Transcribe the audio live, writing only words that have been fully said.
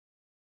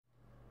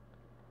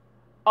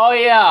Oh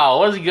yeah,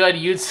 what's good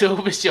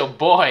YouTube? It's your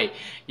boy,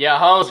 your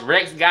host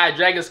Rex Guy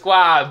Dragon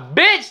Squad.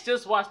 Bitch,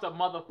 just watched the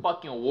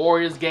motherfucking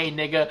Warriors game,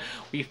 nigga.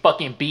 We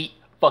fucking beat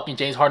fucking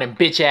James Harden,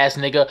 bitch ass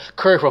nigga.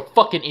 Curry for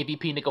fucking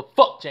MVP, nigga.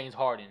 Fuck James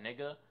Harden,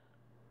 nigga.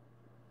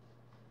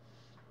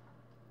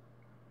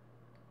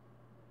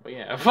 But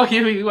yeah, fuck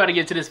you. We gotta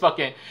get to this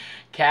fucking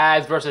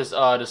Cavs versus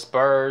the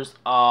Spurs.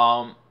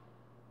 I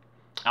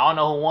don't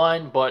know who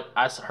won, but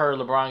I heard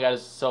LeBron got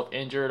himself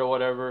injured or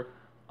whatever.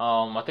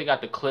 I think I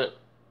got the clip.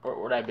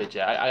 Where that bitch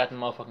at? I got the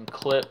motherfucking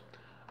clip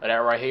of that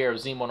right here.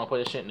 Zemo don't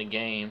put this shit in the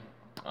game.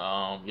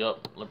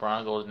 Yup.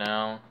 LeBron goes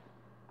down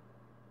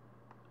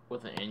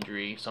with an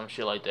injury, some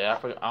shit like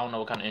that. I don't know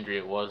what kind of injury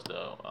it was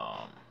though.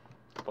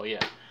 But yeah.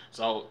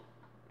 So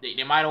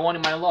they might have won,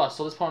 they might have lost.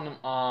 So let's put them.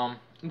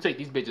 Let me take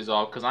these bitches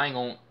off because I ain't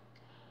gonna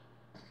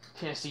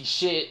can't see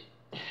shit,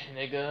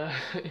 nigga.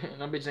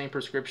 Them bitches ain't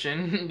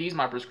prescription. These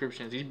my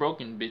prescriptions. These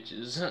broken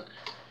bitches.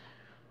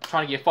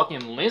 Trying to get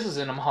fucking lenses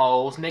in them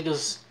hoes,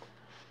 niggas.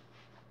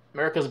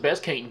 America's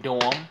Best can't do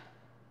them.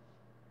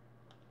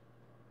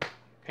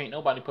 Can't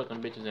nobody put them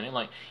bitches in. They're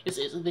like,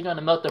 they're gonna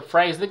melt the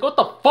frames. They go, what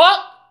the fuck?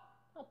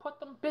 Don't put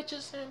them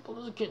bitches in. But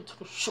let's get into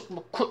the shit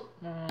real quick,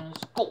 man.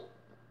 Let's go.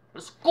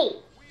 Let's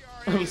go.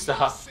 Let me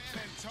stop.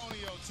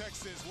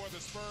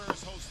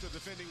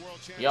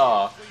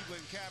 Y'all.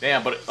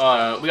 Damn, but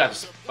we got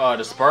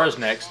the Spurs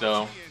next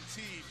though.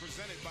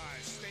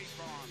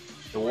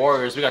 The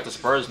Warriors, we got the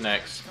Spurs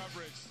next.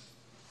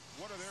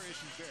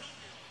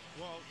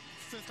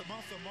 Since the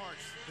month of March,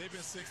 they've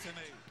been 6-8.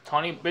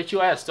 Tony, bitch, you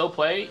ass still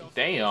play?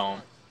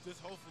 Damn. Just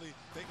hopefully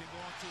they can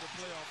go into the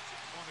playoffs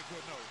on a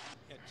good note.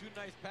 And two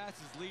nice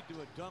passes lead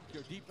to a dunk.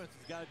 Your defense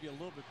has got to be a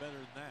little bit better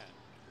than that.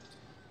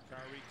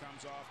 Kyrie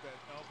comes off that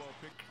elbow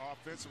pick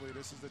offensively.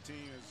 This is the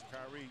team as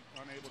Kyrie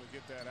unable to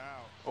get that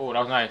out. Oh,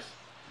 that was nice.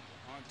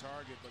 On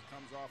target, but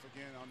comes off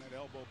again on that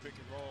elbow pick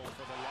and roll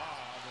for the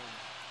lob. And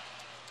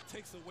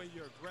takes away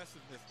your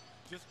aggressiveness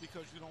just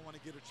because you don't want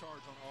to get a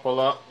charge on offense.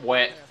 Pull up,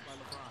 wet. Yeah.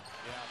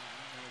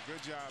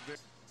 Good job there.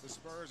 The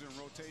Spurs in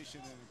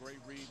rotation and a great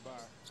read by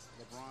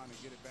LeBron to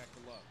get it back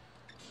to Love.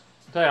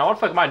 Damn, what the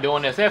fuck am I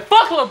doing this? Hey,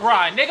 fuck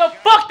LeBron, nigga.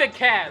 Fuck the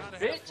Cavs,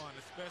 bitch.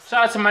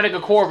 Shout out to my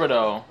nigga Korver,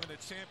 though.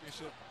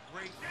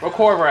 Where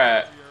Korver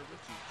at?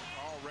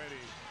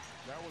 Already,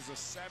 that was a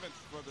 7th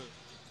for the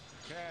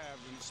Cavs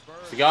and the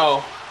Spurs. Let's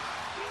go.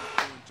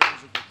 In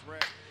terms of the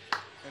threat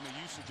and the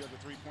usage of the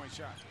three-point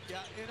shot.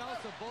 Yeah, and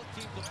also both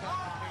teams attack the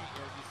paint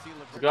as you see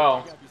LeBron. Let's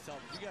go.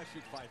 You gotta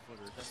shoot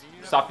 5-footers. I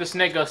mean, Stop this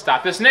nigga.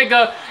 Stop this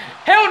nigga.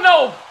 Hell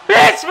no,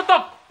 bitch. What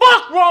the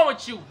fuck wrong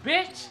with you,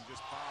 bitch?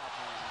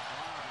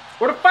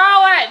 Where the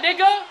foul at,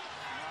 nigga?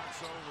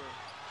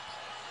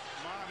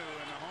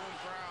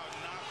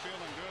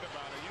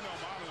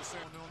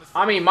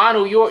 I mean,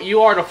 Manu,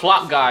 you are the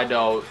flop guy,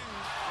 though.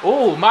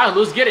 Ooh, Manu,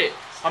 let's get it.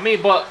 I mean,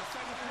 but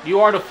you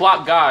are the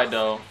flop guy,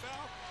 though.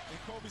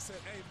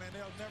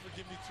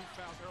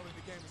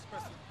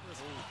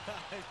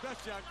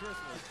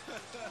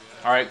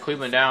 All right,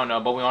 Cleveland down, though,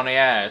 but we on the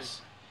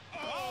ass.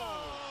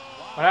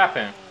 What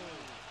happened?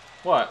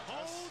 What?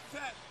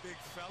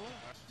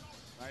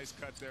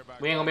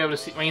 We ain't gonna be able to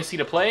see. We ain't see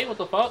the play. What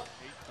the fuck?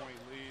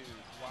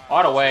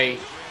 All the way.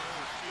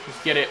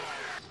 Let's get it.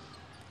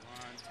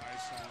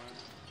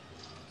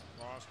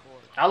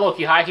 I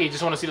low-key, high-key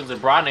just want to see the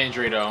LeBron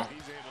injury, though.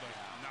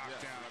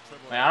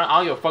 Man, I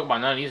don't give a fuck about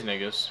none of these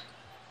niggas.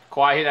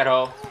 Kawhi hit that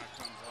hoe.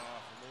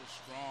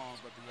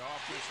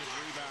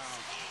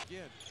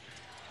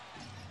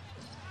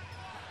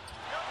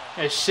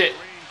 Hey, shit.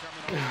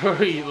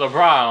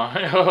 LeBron.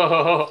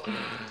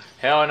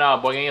 Hell no,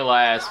 boy, ain't your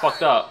ass.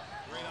 Fucked up.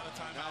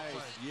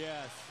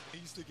 Yes. He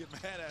used to get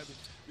mad at me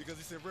because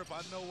he said, Rip,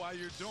 I know why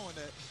you're doing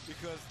that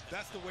because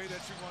that's the way that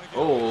you want to get.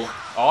 Oh,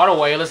 all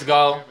the way. Let's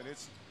go.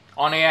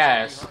 On the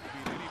ass.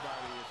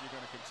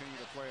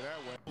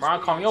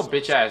 Ron, calm your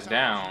bitch ass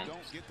down.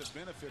 Don't get the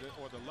benefit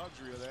or the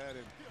luxury of that,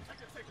 and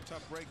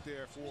tough break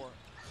there for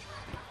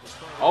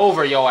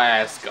over your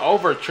ass.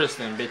 Over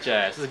Tristan, bitch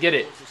ass. Let's get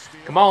it.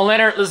 Come on,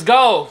 Leonard. Let's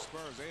go.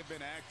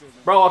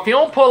 Bro, if you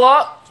don't pull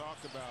up,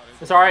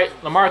 it's alright.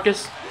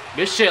 LaMarcus.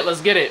 Good shit. Let's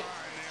get it.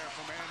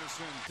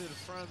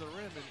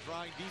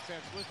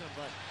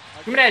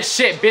 Give me that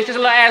shit, bitch. It's a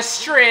little ass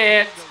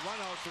strip.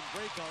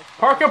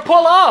 Parker,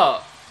 pull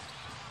up.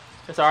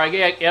 It's alright.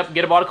 Yep,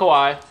 get the ball to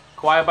Kawhi.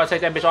 Kawhi about to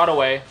take that bitch all the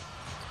way.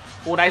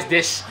 Oh, nice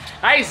dish.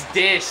 Nice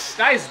dish.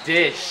 Nice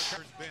dish.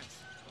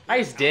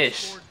 Nice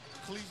dish.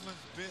 21-0.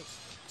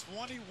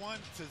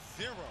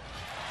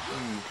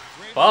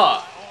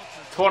 Fuck.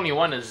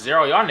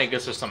 21-0. Y'all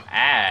niggas are some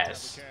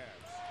ass.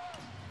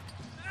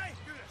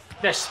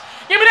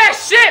 Give me that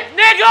shit,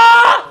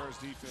 nigga!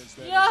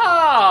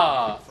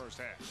 Yeah.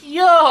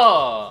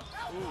 Yeah.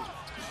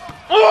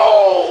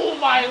 Oh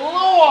my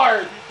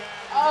lord.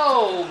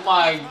 Oh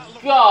my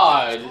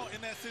god.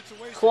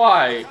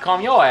 Kawhi,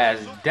 calm your ass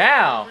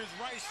down.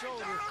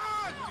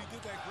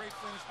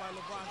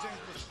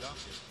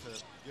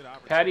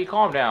 Patty,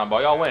 calm down,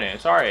 boy. Y'all winning.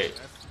 It's alright.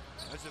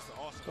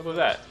 What was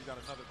that?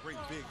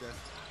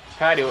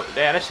 Patty,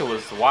 damn, that shit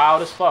was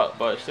wild as fuck,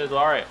 but shit's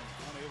alright.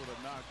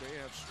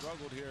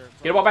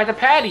 Get the ball back to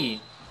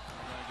Patty.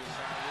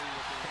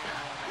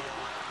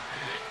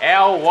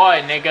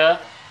 L1, nigga.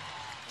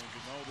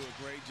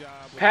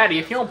 Patty,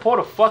 if you don't pull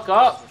the fuck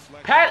up,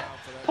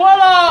 pull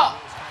up.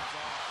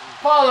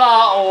 Pull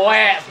up,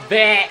 wet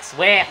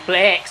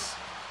flex.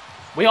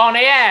 We on the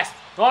ass.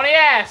 We on the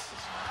ass.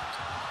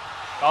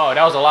 Oh,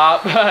 that was a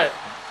lot.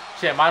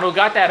 Shit, Manu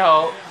got that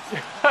hoe.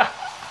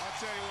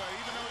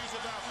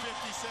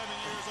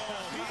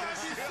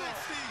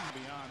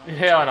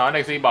 Hell no,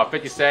 next he about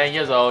 57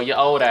 years old. You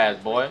old ass,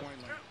 boy.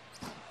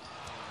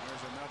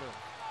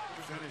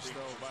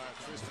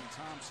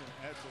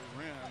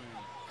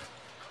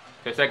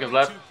 Ten seconds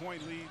left.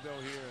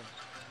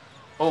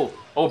 Oh,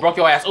 broke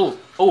your ass. Ooh,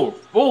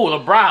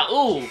 LeBron.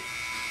 Ooh,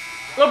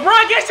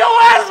 LeBron, get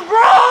your ass,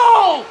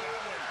 bro.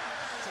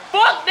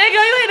 Fuck, nigga,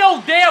 you ain't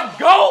no damn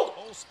goat.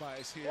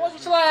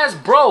 What's your ass,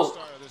 bro?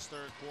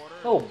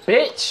 No,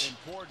 bitch.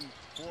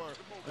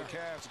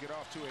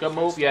 Good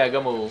move, yeah,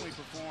 good move.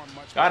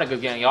 Y'all niggas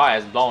getting y'all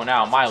ass blown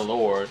out, my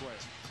lord.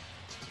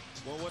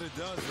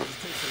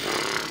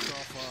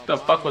 The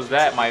fuck was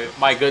that,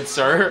 my good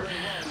sir?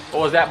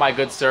 What was that, my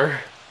good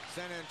sir?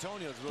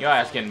 Y'all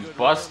ass getting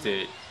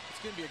busted.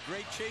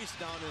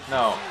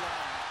 No.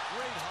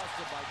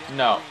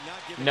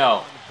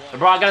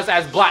 LeBron got his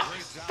ass blocked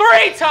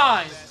 3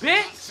 times,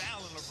 bitch.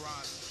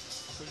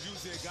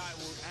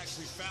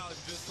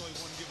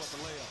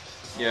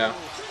 Yeah.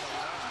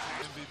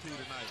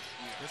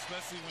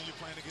 Especially when you're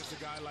playing against a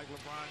guy like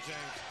LeBron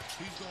James.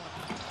 He's doing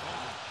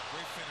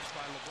great finish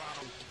by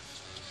LeBron.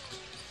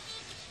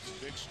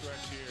 Big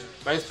stretch here.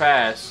 Nice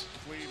pass.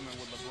 Cleveland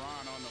with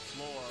LeBron on the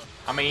floor.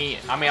 I mean,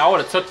 I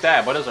would have took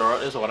that, but it's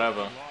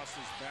whatever. Lost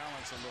his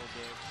balance a little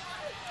bit.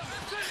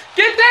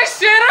 Get that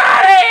shit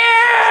out of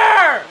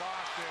here!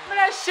 Look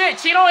at that shit,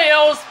 Chino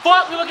Hills.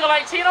 Fuck, we looking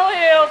like Chino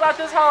Hills out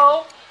this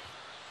hole.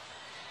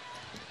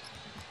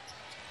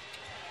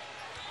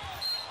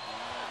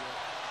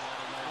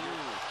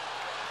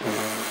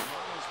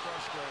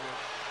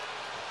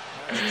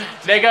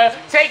 Nigga,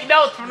 take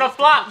notes from the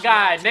flop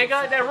guy,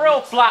 nigga. That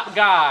real flop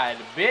guy,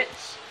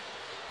 bitch.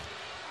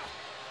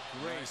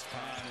 Nice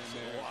time in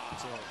there.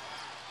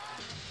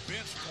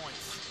 Bench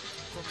points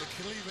from the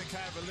Cleveland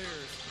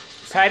Cavaliers.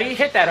 Patty,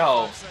 hit that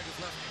hole.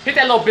 Hit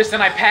that little bitch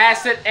and I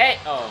pass it. Hey,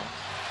 oh.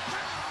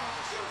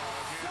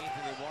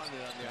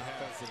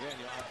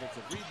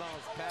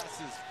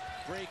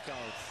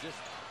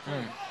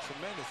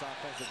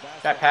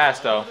 That pass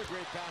though.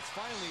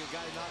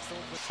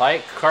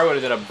 Like Curry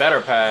would have did a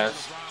better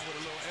pass.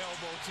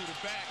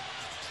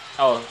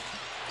 Oh,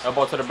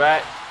 elbow to the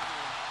back.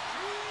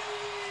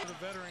 The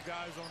veteran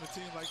guys on the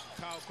team like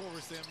Kyle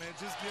Korver said, man,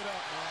 just get up,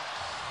 man.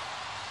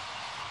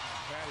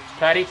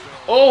 Patty.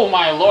 Oh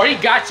my lord, he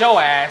got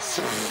your ass.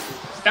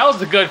 That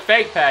was a good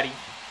fake, Patty.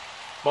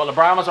 But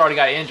LeBron was already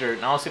got injured.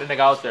 I don't see the nigga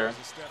out there.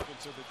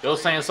 They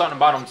was saying something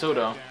about him too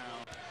though.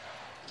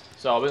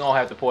 So we're gonna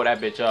have to pull that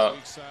bitch up.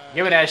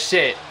 Give me that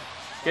shit.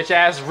 Get your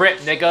ass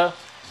ripped, nigga.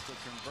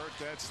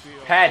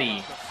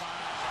 Patty.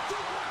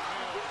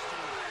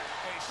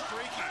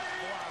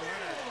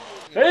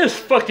 This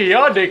fucking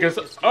y'all niggas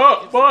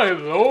up, my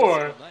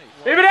lord.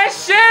 Give me that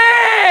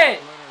shit!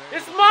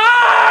 It's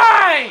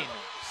mine!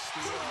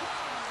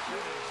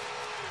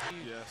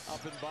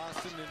 Up in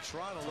Boston and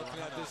Toronto,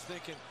 looking at this,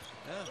 thinking,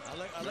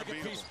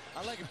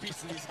 I like a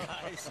piece of these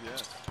guys.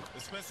 Yes.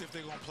 Especially if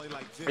they're gonna play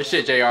like this. Good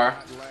shit, JR.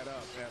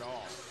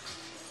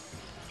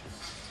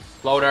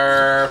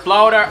 Floater.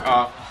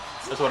 Oh,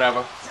 it's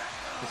whatever.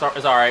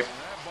 It's all right.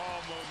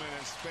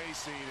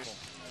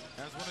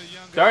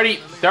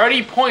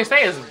 30 points.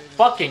 They is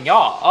fucking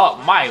y'all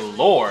up, my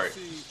lord. To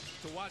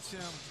watch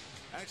him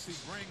actually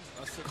bring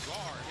a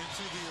cigar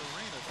into the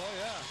arena. Oh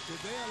yeah. Did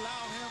they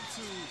allow him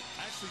to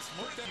actually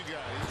smoke that?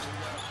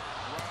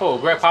 Oh,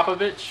 Greg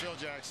Popovich.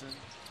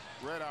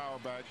 Red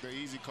Auerbach, the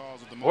easy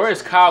calls of the Where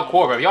is Kyle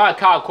Korver? If y'all had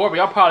Kyle Korver,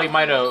 y'all probably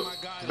might have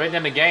been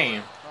in the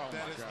game.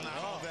 That is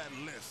not on that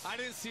list. I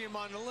didn't see him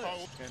on the list.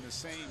 And the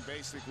same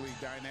basically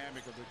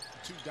dynamic of the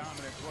two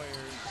dominant players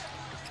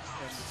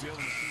and the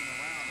building team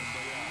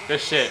around them.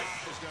 This shit.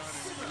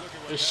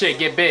 This shit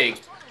get big.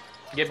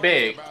 Get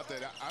big.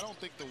 I don't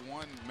think the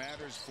one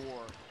matters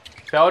for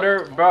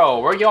Felder, bro,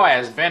 where y'all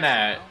ass been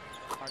at?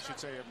 I should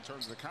say in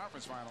terms of the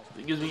conference finals.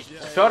 Excuse me.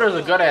 Felder's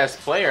a good ass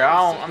player.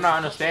 I'm not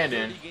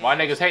understanding why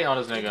niggas hating on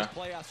this nigga.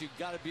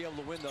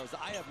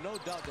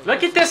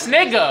 Look at this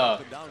nigga.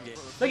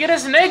 Look at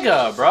this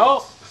nigga,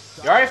 bro.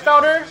 You alright,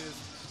 Felder?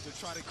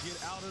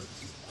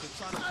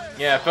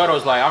 Yeah, Felder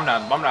was like, I'm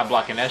not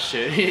blocking that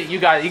shit. you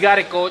got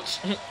it, coach.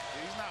 You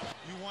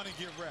want to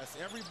get rest.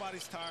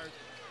 Everybody's tired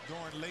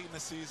during late in the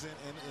season,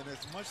 and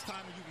as much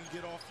time as you can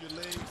get off your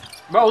legs.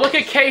 Bro, look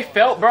at K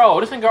Felt, bro.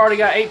 This nigga already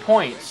got 8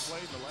 points. They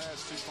played the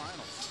last 2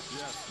 finals.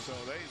 Yes, so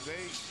they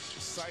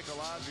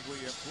psychologically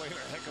have played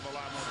a heck of a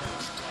lot more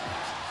games.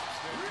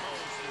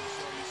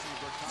 So you see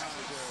Bertans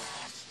there.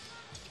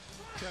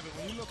 Kevin,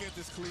 when you look at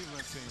this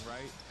Cleveland team,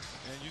 right,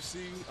 and you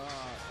see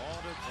all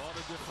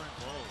the different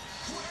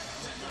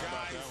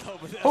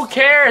Who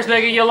cares,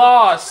 nigga? You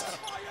lost.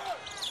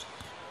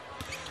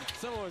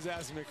 Quavo was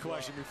asking me a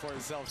question before the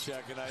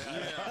self-check, and I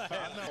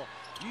know.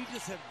 You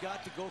just have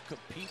got to go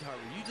compete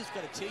harder. You just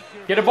got to take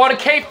your... Get the ball to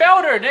K.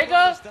 Felder,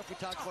 nigga. Stuff we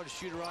talked about a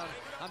shooter on.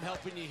 I'm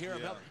helping you here.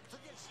 I'm helping.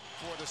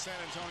 For the San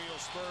Antonio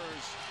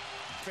Spurs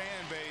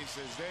fan base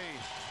as they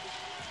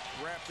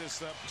wrap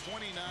this up,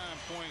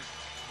 29-point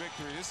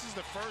victory. This is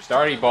the first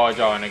 30 ball,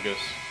 y'all niggas.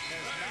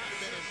 Has not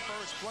been in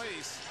first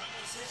place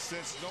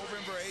since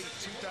November 8,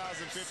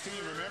 2015.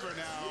 Remember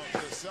now,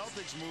 the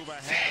Celtics move a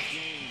half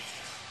game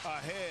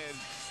ahead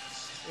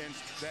in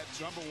that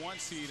 #1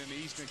 seed in the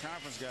Eastern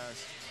Conference,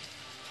 guys.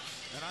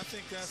 And I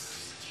think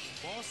that's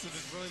Boston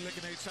is really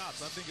licking their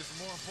chops. I think it's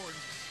more important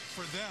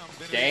for them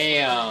than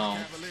Damn.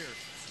 it is for the Cavaliers.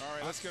 All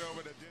right, let's get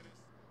over to Dennis.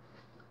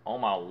 Oh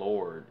my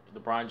lord.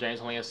 LeBron James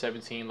only has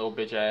 17, little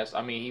bitch ass.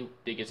 I mean, he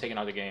did get taken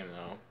out of the game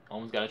though.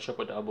 Almost got a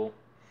triple-double.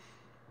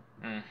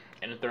 In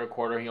the third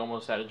quarter, he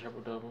almost had a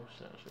triple-double.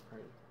 Shit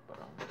crazy.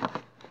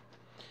 But,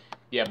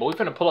 yeah, but we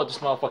finna pull up this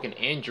motherfucking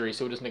injury,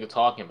 see what this nigga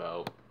talking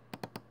about.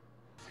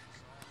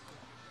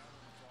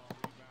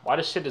 Why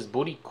this shit is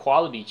booty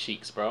quality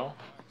cheeks, bro?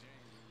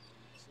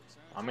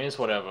 I mean, it's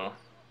whatever.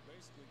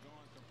 Basically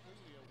gone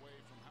completely away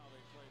from how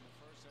they played in the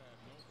first half.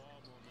 No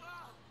ball movement.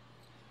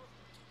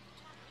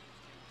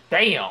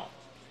 Damn.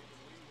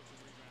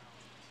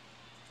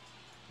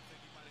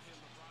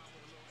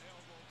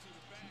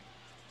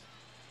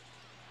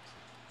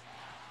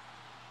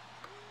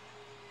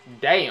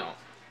 Damn.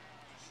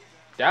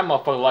 That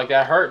motherfucker like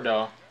that hurt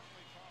though.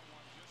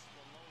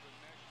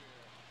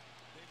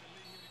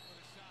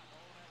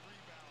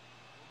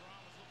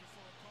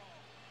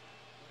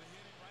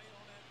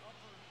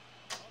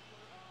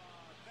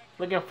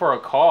 Looking for a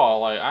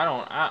call, like I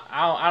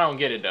don't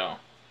get it though.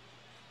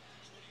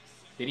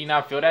 Did he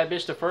not feel that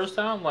bitch the first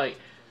time? Like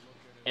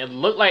it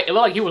looked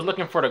like he was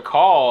looking for the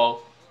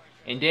call,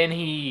 and then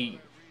he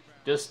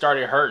just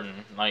started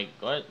hurting. Like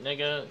what,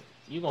 nigga?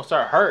 You gonna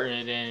start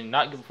hurting and then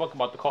not give a fuck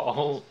about the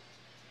call?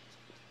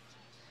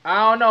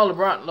 I don't know,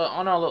 LeBron.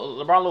 I don't know,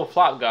 LeBron, a little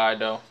flop guy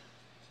though.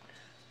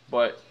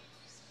 But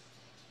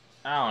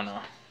I don't know.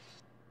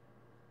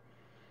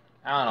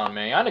 I don't know,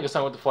 man. Y'all niggas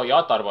tell me what the fuck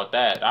y'all thought about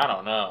that. I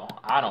don't know.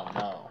 I don't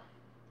know.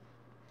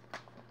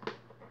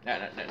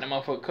 That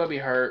motherfucker could be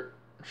hurt.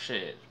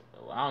 Shit.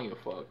 I don't give a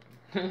fuck.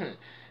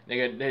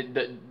 Nigga,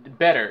 the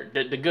better.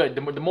 The good.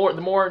 The more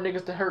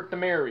niggas to hurt, the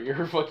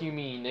merrier. Fuck you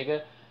mean,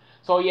 nigga.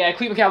 So yeah,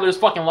 Cleveland Cavaliers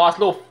fucking lost.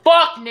 Little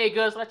fuck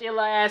niggas. Let your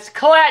little ass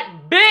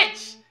clap,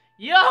 bitch.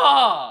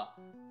 Yeah.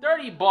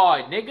 Dirty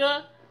boy,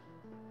 nigga.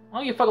 I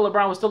don't give a fuck if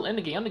LeBron was still in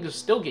the game. Y'all niggas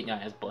still getting y'all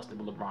ass busted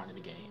with LeBron in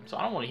the game. So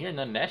I don't want to hear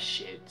none of that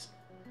shit.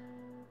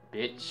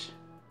 Bitch.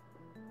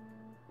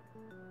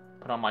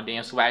 Put on my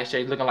damn swag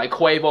shade looking like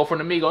Quavo from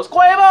the Migos.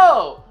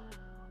 Quavo!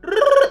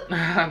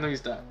 Let me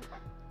stop.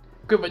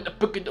 Whipping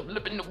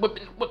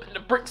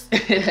the bricks.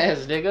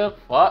 Yes, nigga.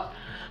 Fuck.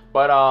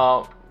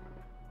 But,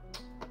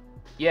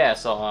 yeah,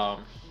 so,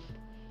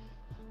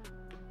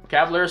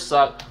 Cavaliers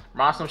suck.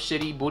 Ron some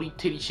shitty booty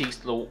titty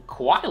cheeks. Little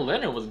Kawhi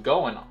Leonard was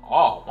going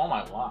off. Oh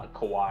my god.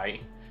 Kawhi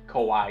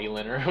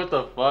Leonard. What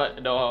the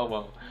fuck? No,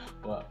 well,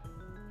 but.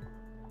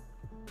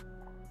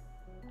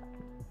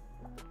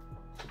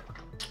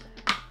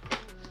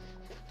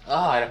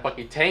 Ah, that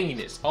fucking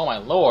tanginess. Oh my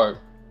lord.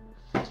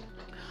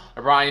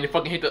 LeBron, you need to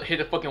fucking hit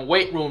the fucking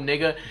weight room,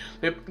 nigga.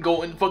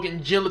 Go in the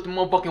fucking gym with the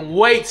motherfucking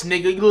weights,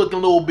 nigga. You looking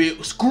a little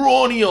bit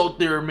scrawny out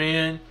there,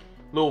 man.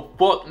 Little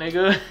fuck,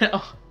 nigga.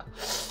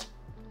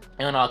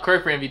 And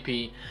Curry for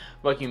MVP.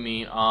 Fuck you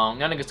mean. Y'all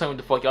niggas tell me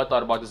what the fuck y'all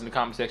thought about this in the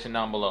comment section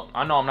down below.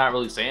 I know I'm not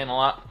really saying a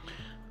lot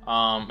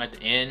at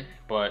the end,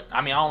 but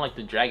I mean I don't like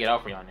to drag it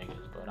out for y'all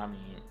niggas. But I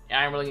mean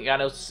I ain't really got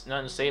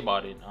nothing to say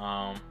about it.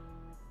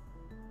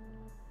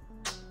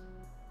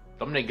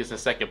 Them niggas in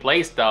second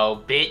place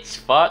though, bitch.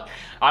 Fuck.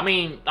 I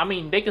mean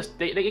they can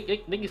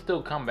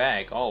still come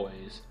back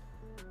always.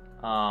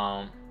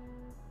 So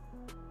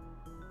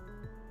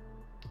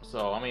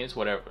I mean it's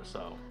whatever.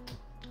 So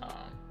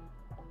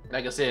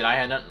like I said, I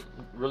had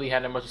really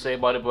had that much to say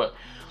about it, but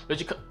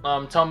let you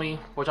tell me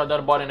what y'all done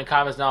about it in the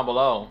comments down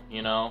below.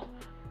 You know,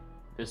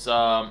 this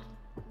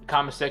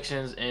comment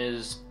sections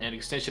is an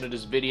extension of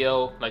this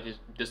video. Like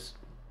just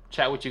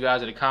chat with you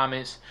guys in the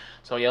comments.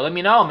 So yeah, let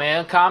me know,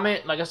 man.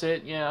 Comment. Like I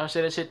said, you know, I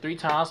said that shit 3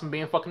 times from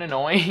being fucking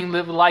annoying.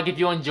 Leave a like if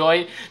you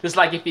enjoyed.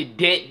 Dislike if you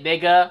did,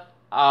 nigga.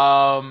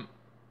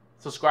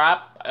 Subscribe.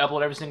 I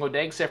upload every single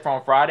day except for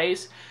on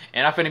Fridays.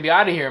 And I'm finna be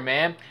out of here,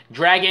 man.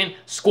 Dragon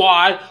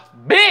Squad,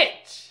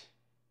 bitch!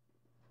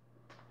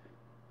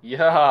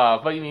 Yeah,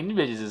 fucking these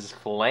bitches is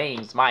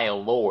flames, my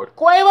lord.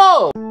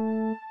 Quavo!